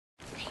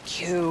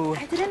you.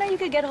 I didn't know you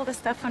could get all this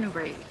stuff on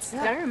Uber Eats.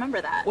 Yeah. Gotta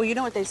remember that. Well, you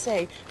know what they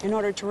say. In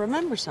order to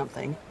remember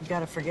something, you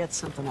gotta forget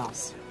something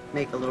else.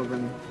 Make a little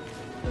room.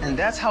 And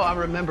that's how I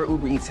remember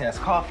Uber Eats has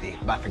coffee,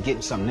 by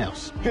forgetting something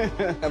else.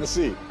 Have a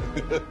seat.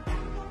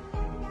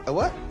 A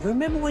what?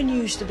 Remember when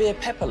you used to be a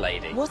pepper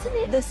lady? Wasn't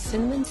it the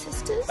Cinnamon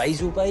Sisters?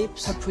 Basil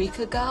babes?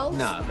 Paprika Girls?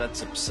 No,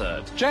 that's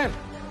absurd. Jen.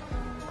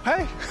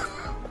 Hey.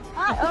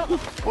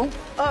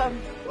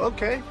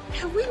 Okay.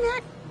 Have we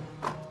met?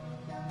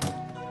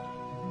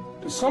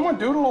 Did someone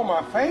doodle on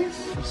my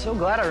face? I'm so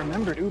glad I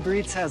remembered Uber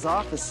Eats has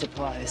office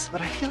supplies, but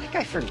I feel like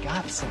I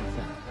forgot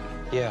something.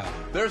 Yeah.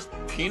 There's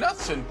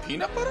peanuts and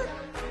peanut butter?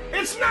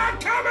 It's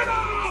not coming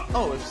off!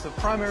 Oh, it's the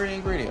primary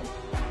ingredient.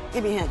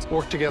 Give me a hand.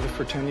 Worked together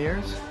for 10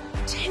 years?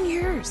 10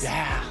 years.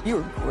 Yeah. You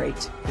were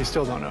great. You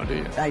still don't know, do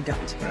you? I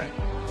don't. Right.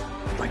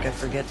 Like I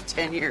forget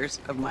 10 years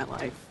of my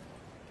life.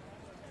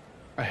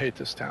 I hate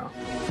this town.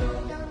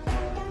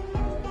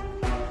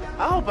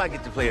 I hope I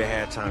get to play the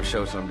halftime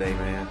show someday,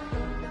 man.